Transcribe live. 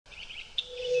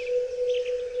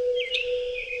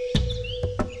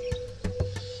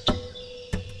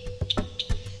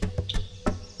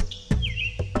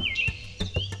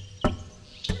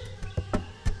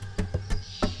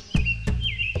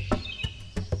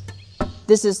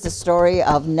This is the story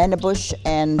of Nanabush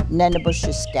and Nanabush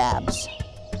His Scabs.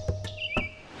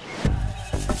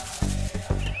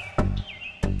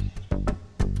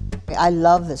 I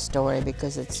love the story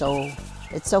because it's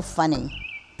so funny.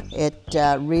 It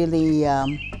really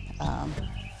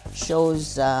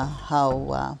shows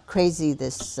how crazy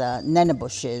this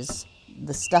Nanabush is,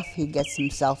 the stuff he gets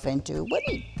himself into. But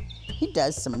he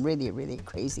does some really, really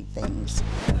crazy things.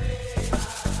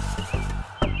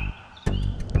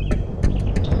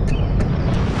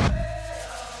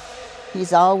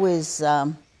 He's always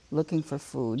looking for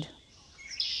food.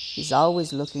 He's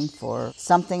always looking for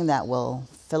something that will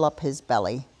fill up his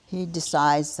belly. He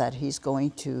decides that he's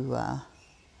going to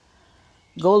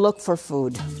go look for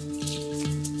food.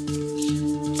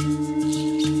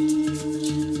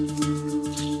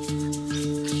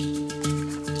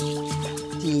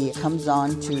 He comes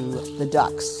on to the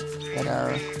ducks that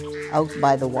are out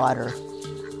by the water.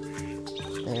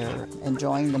 They're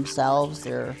enjoying themselves.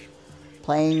 They're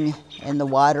playing in the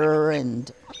water,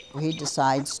 and he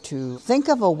decides to think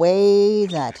of a way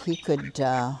that he could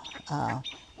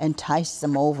entice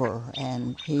them over.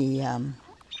 And he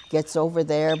gets over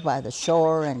there by the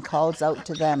shore and calls out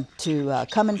to them to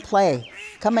come and play,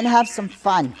 come and have some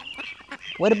fun.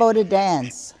 What about a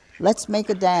dance? Let's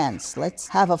make a dance. Let's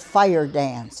have a fire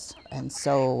dance. And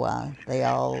so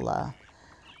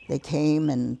they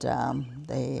came and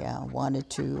they wanted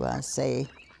to say,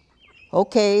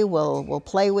 okay, we'll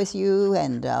play with you,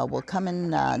 and we'll come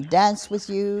and dance with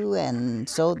you. And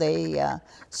so they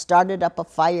started up a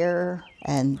fire,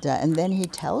 and then he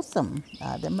tells them,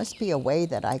 there must be a way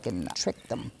that I can trick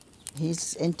them.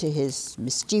 He's into his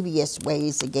mischievous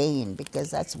ways again, because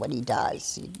that's what he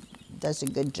does. He does a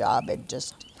good job at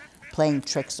just playing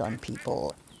tricks on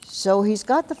people. So he's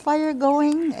got the fire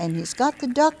going, and he's got the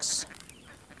ducks,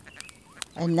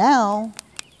 and now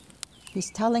he's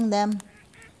telling them,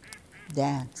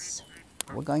 dance.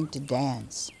 We're going to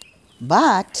dance.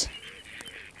 But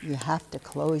you have to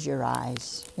close your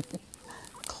eyes.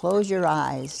 Close your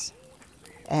eyes.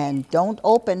 And don't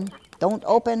open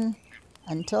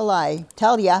until I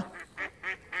tell ya.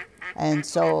 And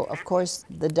so, of course,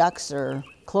 the ducks are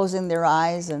closing their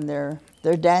eyes, and they're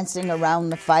dancing around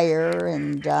the fire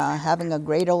and having a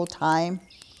great old time.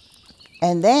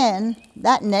 And then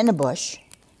that Nanabush,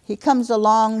 he comes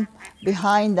along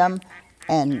behind them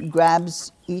and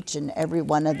grabs each and every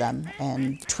one of them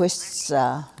and twists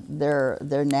their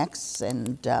necks,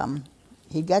 and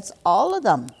he gets all of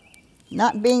them.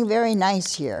 Not being very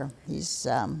nice here. He's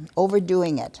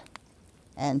overdoing it.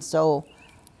 And so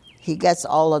he gets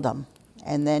all of them,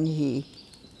 and then he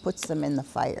puts them in the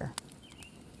fire.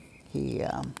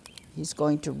 He's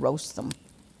going to roast them.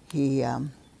 He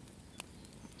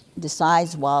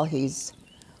decides while he's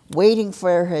waiting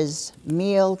for his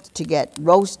meal to get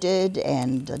roasted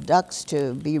and the ducks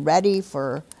to be ready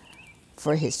for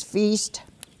his feast,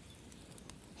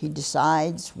 he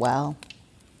decides, well,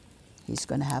 he's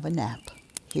going to have a nap.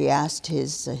 He asked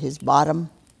his bum,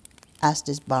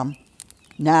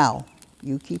 now,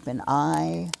 you keep an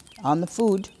eye on the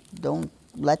food. Don't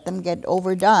let them get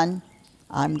overdone.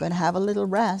 I'm going to have a little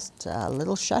rest, a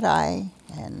little shut-eye,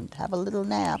 and have a little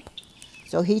nap.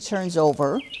 So he turns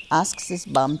over, asks his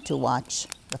bum to watch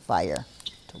the fire,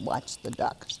 to watch the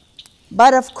ducks.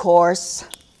 But of course,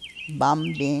 bum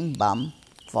being bum,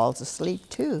 falls asleep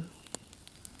too.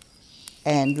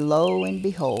 And lo and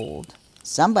behold,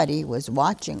 somebody was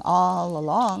watching all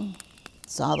along,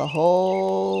 saw the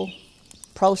whole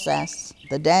process,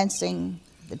 the dancing,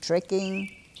 the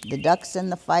tricking, the ducks in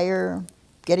the fire,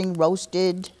 getting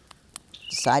roasted,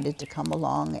 decided to come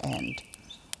along and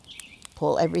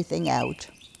pull everything out,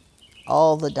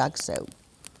 all the ducks out,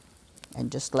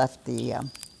 and just left the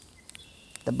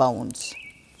bones.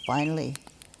 Finally,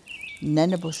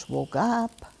 Nanabush woke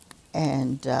up,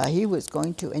 and he was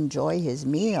going to enjoy his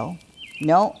meal.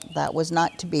 No, that was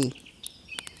not to be.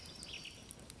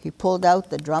 He pulled out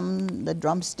the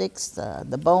drumsticks,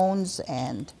 the bones,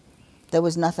 and there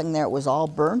was nothing there. It was all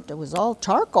burnt. It was all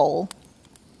charcoal.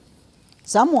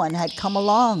 Someone had come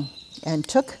along and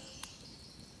took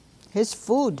his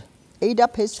food, ate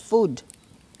up his food,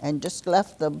 and just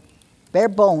left the bare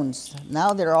bones.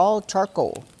 Now they're all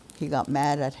charcoal. He got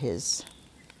mad at his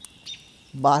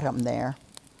bottom there.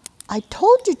 I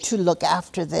told you to look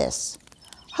after this.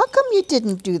 How come you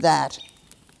didn't do that?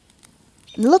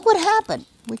 And look what happened.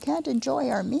 We can't enjoy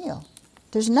our meal.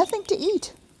 There's nothing to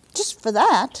eat. Just for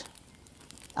that,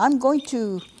 I'm going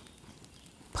to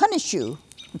punish you.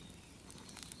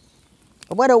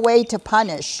 What a way to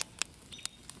punish.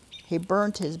 He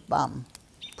burnt his bum.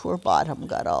 Poor bottom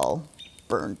got all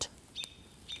burnt.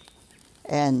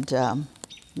 And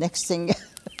Next thing,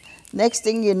 next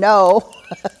thing you know,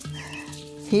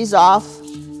 he's off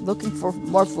looking for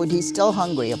more food. He's still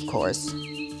hungry, of course.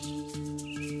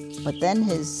 But then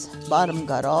his bottom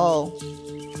got all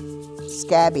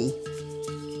scabby,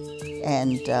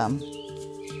 and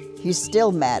he's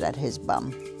still mad at his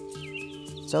bum.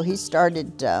 So he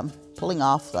started pulling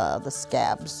off the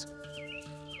scabs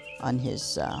on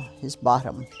his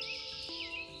bottom.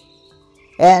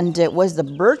 And it was the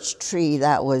birch tree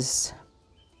that was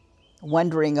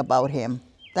wondering about him,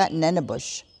 that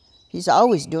Nanabush. He's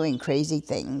always doing crazy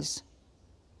things.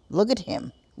 Look at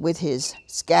him with his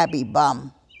scabby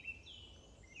bum.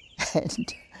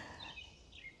 And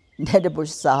Nanabush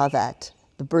saw that.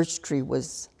 The birch tree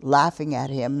was laughing at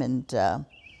him and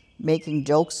making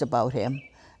jokes about him.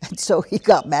 And so he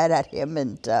got mad at him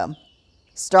and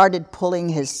started pulling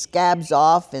his scabs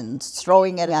off and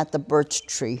throwing it at the birch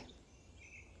tree.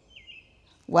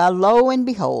 Well, lo and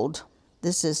behold,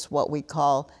 this is what we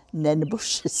call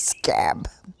Nanabush His Scab.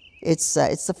 It's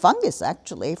a fungus,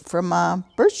 actually, from a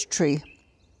birch tree.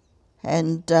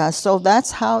 And so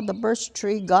that's how the birch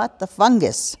tree got the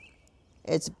fungus.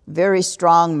 It's very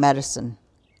strong medicine,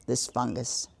 this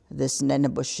fungus, this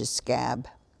Nanabush His Scab.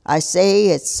 I say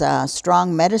it's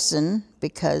strong medicine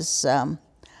because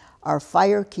our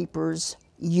fire keepers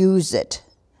use it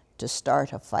to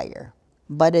start a fire.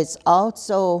 But it's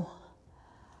also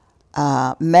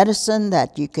medicine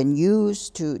that you can use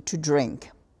to drink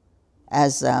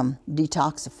as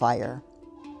detoxifier.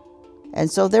 And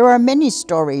so there are many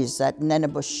stories that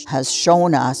Nanabush has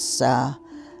shown us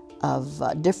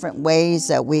of different ways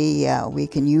that we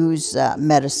can use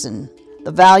medicine.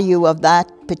 The value of that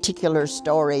particular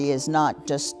story is not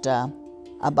just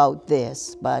about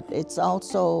this, but it's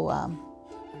also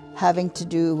having to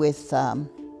do with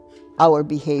our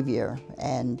behavior.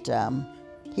 And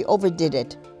he overdid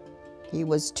it. He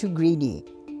was too greedy.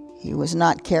 He was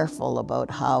not careful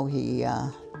about how he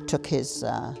took his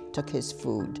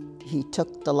food. He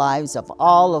took the lives of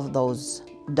all of those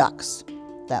ducks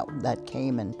that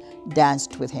came and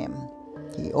danced with him.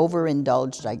 He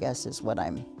overindulged, I guess, is what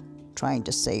I'm trying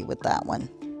to say with that one.